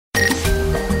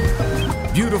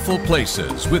Beautiful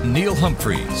Places with Neil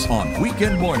Humphreys on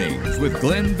weekend mornings with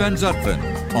Glenn Van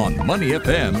Zutphen on Money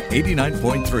FM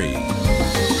 89.3.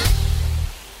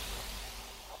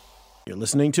 You're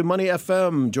listening to Money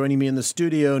FM. Joining me in the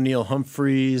studio, Neil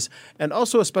Humphreys, and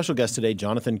also a special guest today,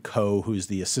 Jonathan Koh, who's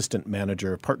the Assistant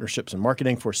Manager of Partnerships and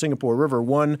Marketing for Singapore River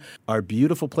One. Our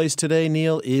beautiful place today,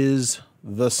 Neil, is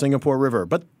the Singapore River,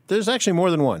 but there's actually more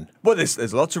than one. Well,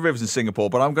 there's lots of rivers in Singapore,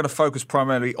 but I'm going to focus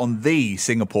primarily on the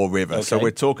Singapore River. Okay. So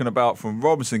we're talking about from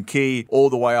Robinson Quay all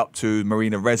the way up to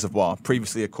Marina Reservoir.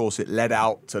 Previously, of course, it led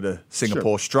out to the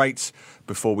Singapore Straits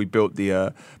before we built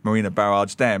the Marina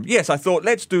Barrage Dam. Yes, I thought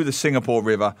let's do the Singapore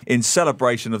River in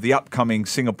celebration of the upcoming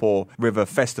Singapore River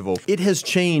Festival. It has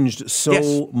changed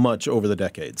so much over the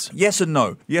decades. Yes and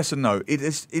no. Yes and no. It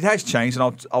has changed,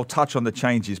 and I'll touch on the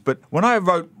changes. But when I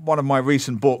wrote one of my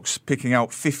recent books, picking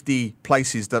out 50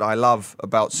 places that I love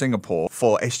about Singapore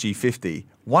for SG50,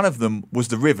 one of them was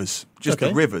the rivers, just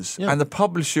the rivers. Yeah. And the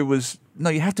publisher was, no,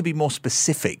 you have to be more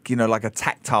specific, like a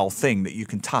tactile thing that you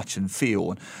can touch and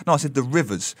feel. No, I said the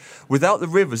rivers. Without the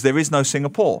rivers, there is no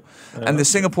Singapore. And the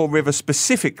Singapore River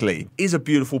specifically is a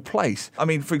beautiful place. I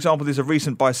mean, for example, there's a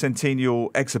recent bicentennial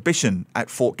exhibition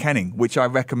at Fort Canning, which I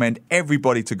recommend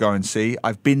everybody to go and see.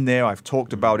 I've been there. I've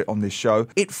talked about it on this show.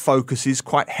 It focuses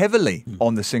quite heavily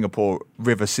on the Singapore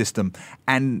River system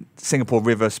and Singapore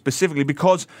River specifically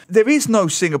because there is no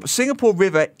Singapore. Singapore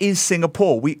River is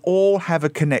Singapore. We all have a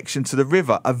connection to the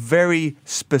river, a very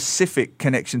specific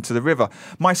connection to the river.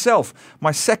 Myself,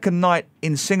 my second night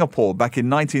in Singapore back in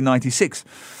 1996,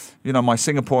 my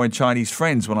Singaporean Chinese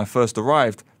friends, when I first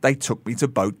arrived, they took me to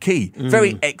Boat Quay.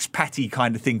 Very expatty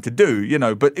kind of thing to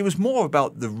do, but it was more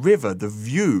about the river, the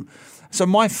view. So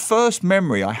my first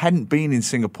memory, I hadn't been in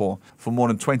Singapore for more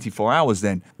than 24 hours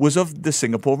then, was of the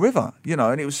Singapore River,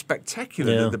 and it was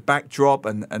spectacular. Yeah. The backdrop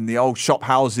and the old shop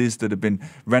houses that had been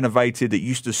renovated that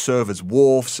used to serve as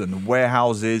wharfs and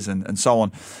warehouses and so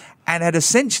on, and had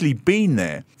essentially been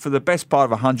there for the best part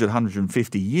of 100,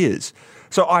 150 years.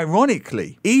 So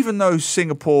ironically, even though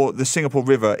the Singapore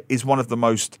River is one of the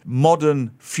most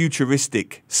modern,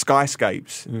 futuristic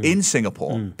skyscapes in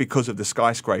Singapore because of the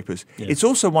skyscrapers, it's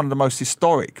also one of the most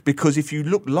historic because if you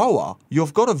look lower,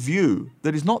 you've got a view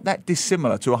that is not that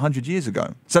dissimilar to 100 years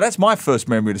ago. So that's my first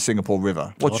memory of the Singapore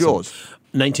River. What's yours?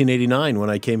 1989, when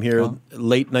I came here,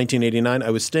 late 1989, I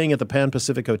was staying at the Pan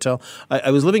Pacific Hotel. I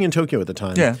was living in Tokyo at the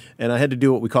time, and I had to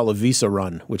do what we call a visa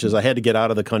run, which is I had to get out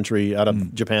of the country, out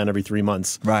of Japan every 3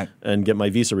 months, and get my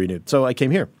visa renewed. So I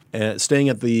came here, staying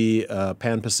at the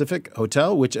Pan Pacific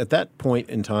Hotel, which at that point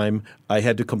in time, I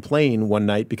had to complain one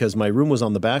night because my room was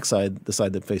on the backside, the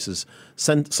side that faces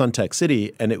Suntec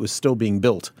City, and it was still being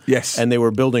built. Yes. And they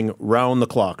were building round the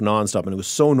clock, nonstop, and it was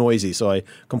so noisy. So I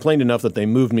complained enough that they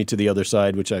moved me to the other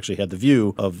side, which actually had the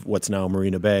view of what's now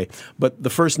Marina Bay. But the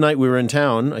first night we were in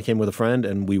town, I came with a friend,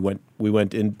 and we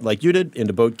went in like you did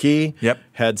into Boat Quay. Yep.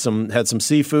 Had some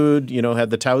seafood.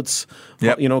 Had the touts,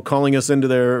 calling us into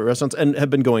their restaurants, and have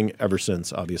been going ever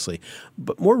since, obviously.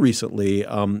 But more recently,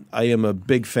 I am a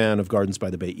big fan of Gardens by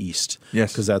the Bay East.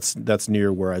 Yes, because that's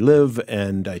near where I live,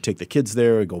 and I take the kids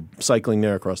there. I go cycling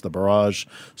there across the barrage.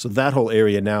 So that whole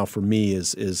area now for me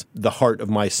is the heart of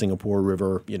my Singapore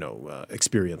River,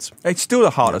 experience. It's still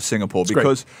the heart of Singapore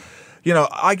because,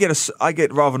 I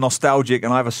get rather nostalgic,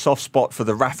 and I have a soft spot for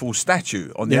the Raffles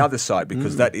statue on the other side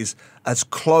because that is as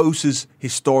close as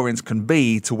historians can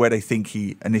be to where they think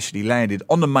he initially landed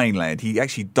on the mainland. He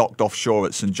actually docked offshore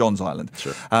at St. John's Island.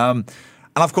 Sure.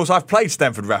 And of course, I've played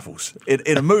Stanford Raffles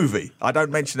in a movie. I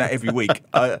don't mention that every week.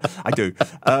 I do.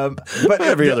 But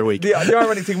every other week. The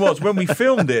ironic thing was when we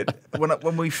filmed it,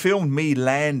 when we filmed me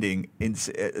landing in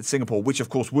Singapore, which of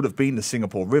course would have been the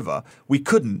Singapore River, we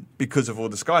couldn't because of all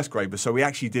the skyscrapers. So we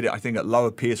actually did it, I think, at Lower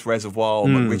Pierce Reservoir or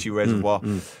McRitchie Reservoir,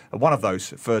 one of those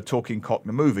for Talking Cock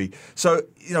the movie. So,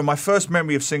 my first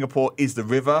memory of Singapore is the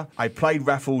river. I played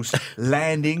Raffles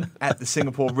landing at the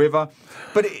Singapore River.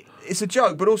 But it's a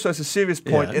joke, but also it's a serious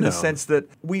point in the sense that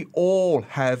we all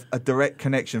have a direct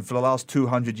connection for the last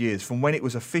 200 years, from when it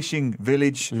was a fishing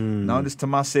village known as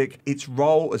Temasek, its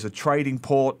role as a trading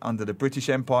port under the British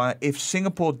Empire. If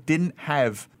Singapore didn't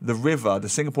have the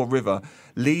Singapore River,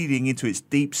 leading into its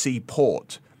deep sea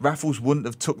port, Raffles wouldn't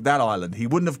have took that island. He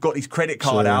wouldn't have got his credit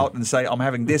card out and say, I'm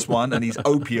having this one, and his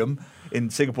opium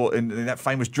in Singapore, in that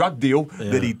famous drug deal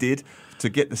that he did to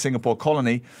get the Singapore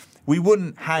colony. We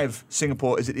wouldn't have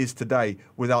Singapore as it is today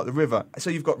without the river.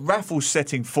 So you've got Raffles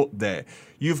setting foot there.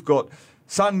 You've got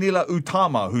Sang Nila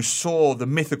Utama, who saw the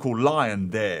mythical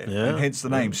lion there, and hence the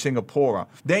name Singapura.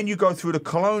 Then you go through the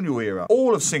colonial era.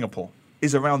 All of Singapore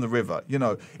is around the river. You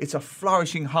know, it's a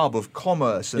flourishing hub of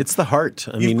commerce. And it's the heart.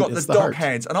 You've got the dock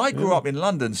hands. And I grew up in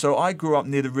London, so I grew up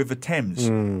near the River Thames.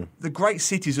 The great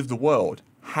cities of the world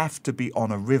have to be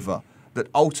on a river that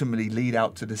ultimately lead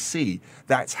out to the sea.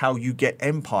 That's how you get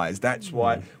empires. That's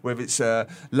why, whether it's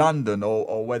London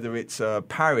or whether it's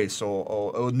Paris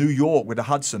or New York with the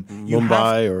Hudson.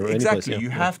 Mumbai or any place, you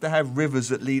have to have rivers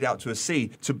that lead out to a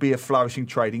sea to be a flourishing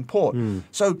trading port.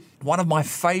 So one of my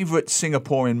favourite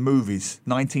Singaporean movies,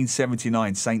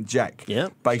 1979, Saint Jack,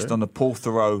 based on the Paul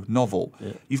Theroux novel.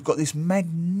 You've got this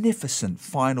magnificent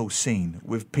final scene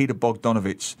with Peter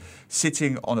Bogdanovich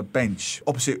sitting on a bench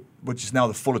opposite, which is now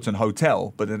the Fullerton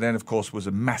Hotel, but then, of course, was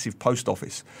a massive post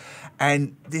office.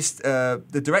 And this,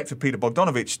 the director, Peter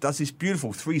Bogdanovich, does this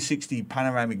beautiful 360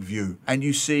 panoramic view. And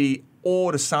you see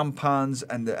all the sampans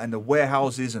and the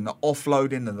warehouses and the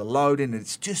offloading and the loading.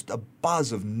 It's just a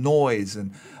buzz of noise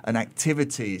and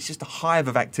activity. It's just a hive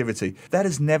of activity. That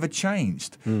has never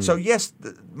changed. So yes,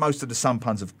 most of the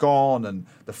sampans have gone and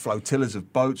the flotillas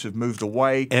of boats have moved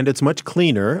away. And it's much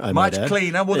cleaner, I might add. Much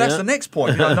cleaner. Well, that's the next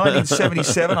point.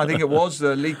 1977, I think it was,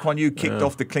 Lee Kuan Yew kicked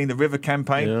off the Clean the River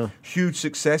campaign. Huge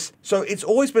success. So it's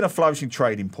always been a flourishing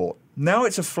trading port. Now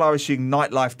it's a flourishing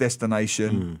nightlife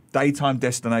destination, daytime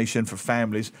destination for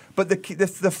families. But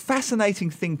the fascinating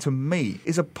thing to me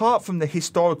is, apart from the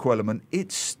historical element,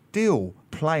 it's still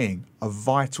playing a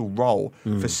vital role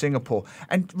for Singapore.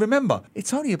 And remember,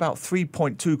 it's only about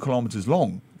 3.2 kilometres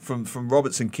long from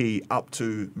Robertson Quay up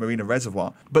to Marina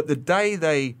Reservoir. But the day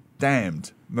they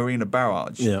dammed Marina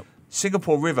Barrage,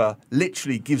 Singapore River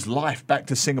literally gives life back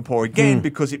to Singapore again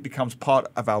because it becomes part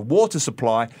of our water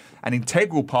supply, an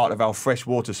integral part of our fresh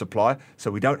water supply,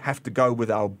 so we don't have to go with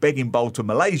our begging bowl to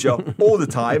Malaysia all the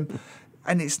time.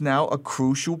 And it's now a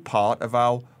crucial part of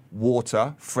our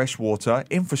freshwater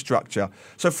infrastructure.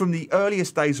 So from the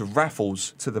earliest days of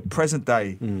Raffles to the present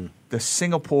day, the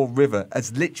Singapore River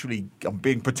has literally, I'm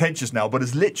being pretentious now, but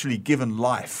has literally given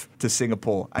life to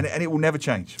Singapore, and it will never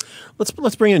change.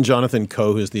 Let's bring in Jonathan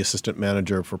Koh, who's the Assistant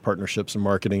Manager for Partnerships and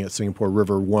Marketing at Singapore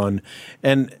River One.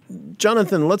 And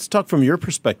Jonathan, let's talk from your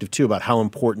perspective, too, about how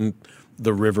important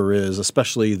the river is,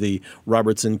 especially the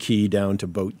Robertson Quay down to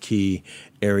Boat Quay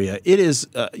area. It is,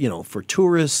 for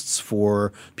tourists,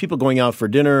 for people going out for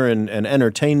dinner and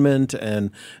entertainment,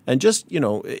 and just,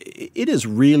 it is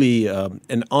really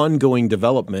an ongoing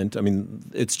development. I mean,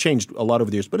 it's changed a lot over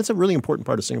the years, but it's a really important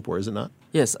part of Singapore, is it not?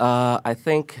 Yes, I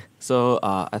think so.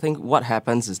 I think what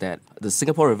happens is that the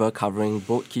Singapore River, covering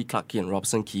Boat Quay, Clarke Quay, and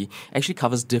Robertson Quay, actually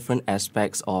covers different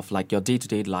aspects of like your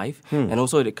day-to-day life, and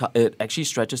also it actually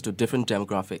stretches to different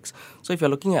demographics. So if you're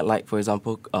looking at, like, for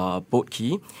example, Boat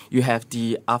Quay, you have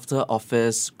the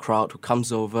after-office crowd who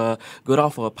comes over, go down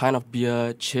for a pint of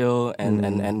beer, chill,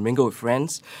 and mingle with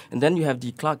friends. And then you have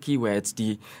the Clarke Quay, where it's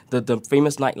the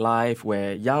famous nightlife,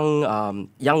 where young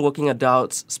working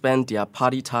adults spend their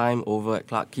party time over at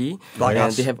Clarke Quay.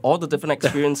 And they have all the different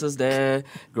experiences there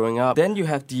growing up. Then you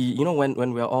have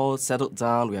when we're all settled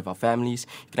down, we have our families,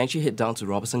 you can actually head down to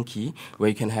Robertson Quay, where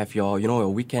you can have your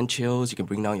weekend chills, you can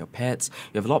bring down your pets.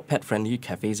 You have a lot of pet-friendly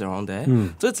cafes around there.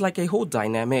 So it's like a whole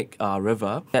dynamic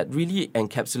river that really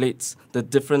encapsulates the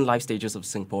different life stages of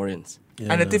Singaporeans.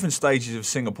 And at different stages of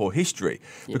Singapore history.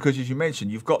 Because as you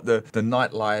mentioned, you've got the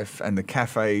nightlife and the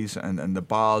cafes and the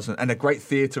bars and a great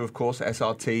theatre, of course,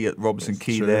 SRT at Robertson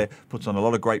Quay there, puts on a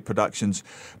lot of great productions.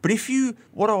 But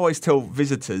what I always tell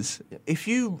visitors, if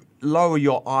you lower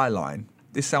your eye line,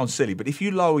 this sounds silly, but if you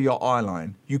lower your eye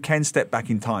line, you can step back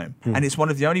in time. And it's one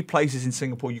of the only places in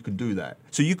Singapore you can do that.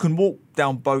 So you can walk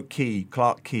down Boat Quay,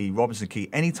 Clarke Quay, Robertson Quay,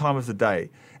 any time of the day.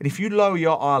 And if you lower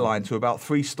your eye line to about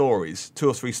 2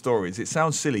 or 3 stories, it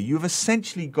sounds silly. You've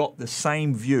essentially got the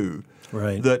same view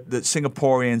that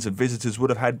Singaporeans and visitors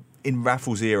would have had in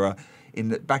Raffles' era,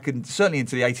 certainly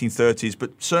into the 1830s,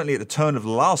 but certainly at the turn of the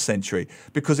last century.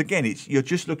 Because again, you're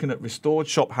just looking at restored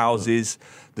shop houses,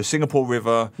 the Singapore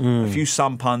River, a few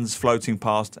sampans floating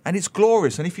past, and it's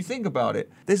glorious. And if you think about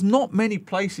it, there's not many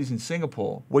places in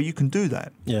Singapore where you can do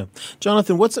that. Yeah.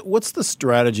 Jonathan, what's the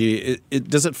strategy?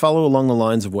 Does it follow along the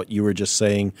lines of what you were just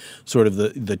saying, sort of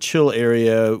the chill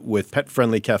area with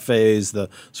pet-friendly cafes, the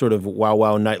sort of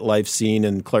wow nightlife scene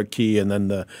in Clarke Quay, and then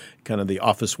the kind of the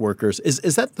office workers?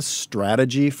 Is that the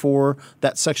strategy for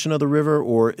that section of the river,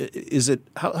 or is it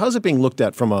how's it being looked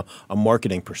at from a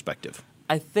marketing perspective?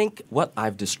 I think what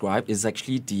I've described is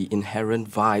actually the inherent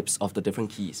vibes of the different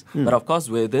keys. But of course,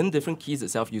 within different keys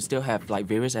itself, you still have like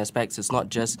various aspects. It's not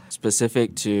just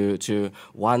specific to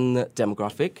one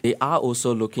demographic. They are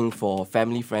also looking for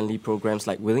family-friendly programs.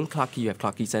 Like within Clarke Quay, you have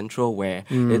Clarke Quay Central, where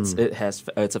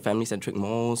it's a family-centric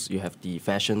malls. You have the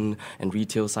fashion and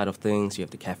retail side of things. You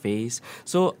have the cafes.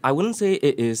 So I wouldn't say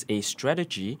it is a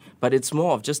strategy, but it's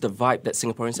more of just the vibe that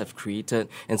Singaporeans have created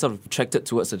and sort of attracted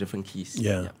towards the different keys.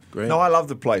 Yeah. Great. No, I love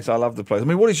the place. I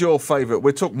mean, what is your favourite?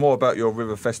 We'll talk more about your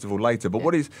River Festival later, but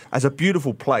what is, as a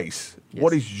beautiful place,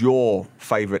 what is your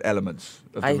favourite elements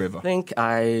of the river? I think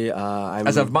I'm...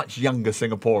 As a much younger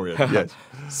Singaporean, yes.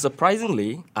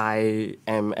 Surprisingly, I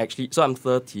am actually... So I'm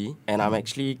 30, and I'm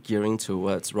actually gearing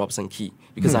towards Robertson Quay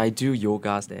because I do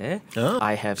yogas there. Oh,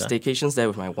 I have staycations there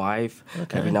with my wife.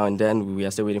 Every now and then, we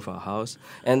are still waiting for our house.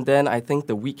 And then I think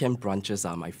the weekend brunches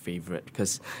are my favourite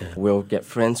because we'll get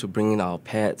friends who bring in our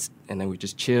pets, and then we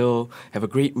just chill, have a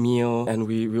great meal, and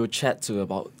we'll chat to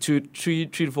about 3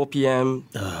 to 4 p.m.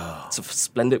 It's a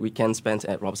splendid weekend spent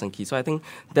at Robertson Quay. So I think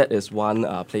that is one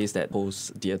place that holds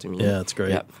dear to me. Yeah, that's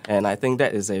great. Yeah. And I think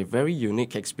that is a very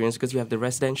unique experience because you have the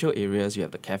residential areas, you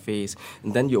have the cafes,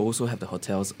 and then you also have the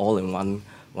hotels all in one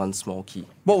small key.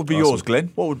 What would be yours,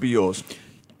 Glenn? What would be yours?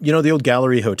 You know, the old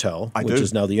Gallery Hotel, which do.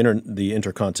 is now the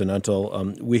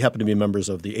Intercontinental, we happen to be members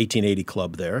of the 1880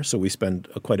 Club there, so we spend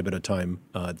quite a bit of time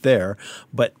there.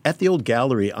 But at the old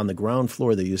Gallery, on the ground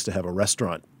floor, they used to have a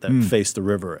restaurant that faced the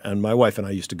river. And my wife and I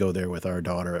used to go there with our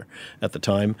daughter at the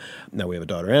time. Now we have a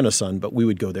daughter and a son, but we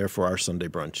would go there for our Sunday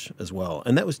brunch as well.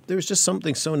 And there was just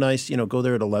something so nice, you know, go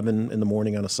there at 11 in the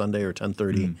morning on a Sunday or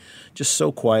 10:30. Just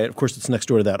so quiet. Of course, it's next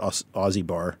door to that Aussie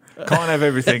bar. Can't have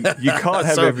everything. You can't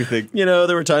have everything. You know,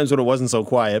 there were times when it wasn't so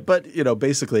quiet. But, you know,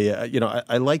 basically,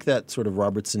 I like that sort of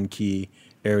Robertson Quay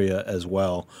area as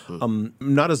well. I'm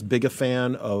not as big a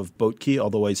fan of Boat Quay,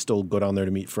 although I still go down there to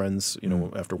meet friends, you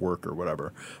know, after work or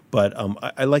whatever. But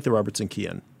I like the Robertson Quay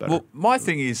end better. Well, my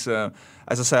thing is,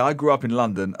 as I say, I grew up in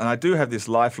London, and I do have this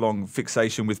lifelong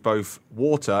fixation with both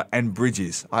water and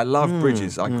bridges. I love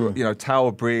bridges. I grew, you know,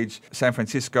 Tower Bridge, San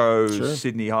Francisco,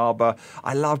 Sydney Harbour.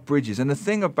 I love bridges. And the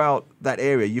thing about that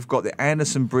area, you've got the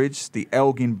Anderson Bridge, the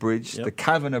Elgin Bridge, the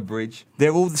Kavanagh Bridge.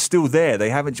 They're all still there.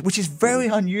 They haven't, which is very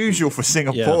unusual for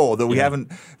Singapore, that we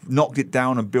haven't knocked it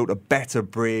down and built a better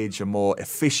bridge, a more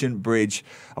efficient bridge,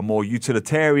 a more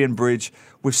utilitarian bridge.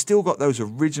 We've still got those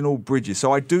original bridges.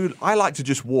 So I like to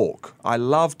just walk. I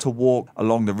love to walk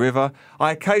along the river.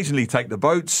 I occasionally take the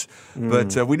boats,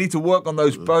 but we need to work on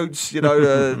those boats, you know,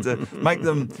 to make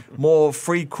them more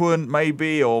frequent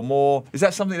maybe, or more. Is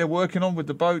that something they're working on with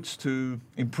the boats to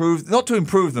improve, not to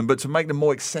improve them, but to make them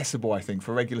more accessible, I think,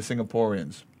 for regular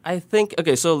Singaporeans? I think,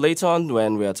 okay, so later on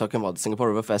when we are talking about the Singapore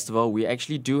River Festival, we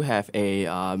actually do have a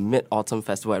mid-autumn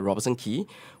festival at Robertson Quay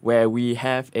where we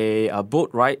have a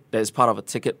boat ride that is part of a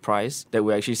ticket price that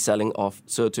we're actually selling off.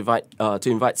 So to invite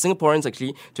Singaporeans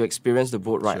actually to experience the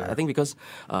boat ride. I think because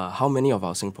how many of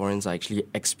our Singaporeans actually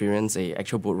experience a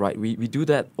actual boat ride? We do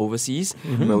that overseas.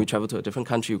 When we travel to a different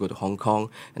country, we go to Hong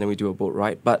Kong and then we do a boat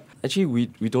ride. But actually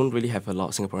we don't really have a lot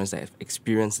of Singaporeans that have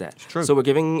experienced that. True. So we're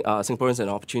giving Singaporeans an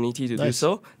opportunity to do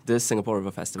so. This Singapore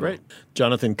River Festival. Great.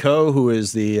 Jonathan Koh, who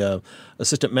is the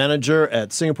assistant manager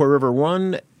at Singapore River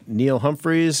One, Neil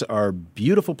Humphreys, our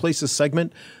Beautiful Places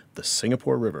segment, the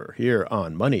Singapore River, here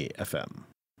on Money FM.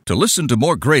 To listen to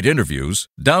more great interviews,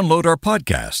 download our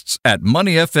podcasts at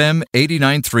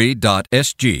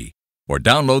moneyfm893.sg or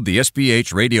download the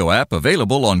SPH radio app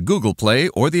available on Google Play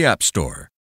or the App Store.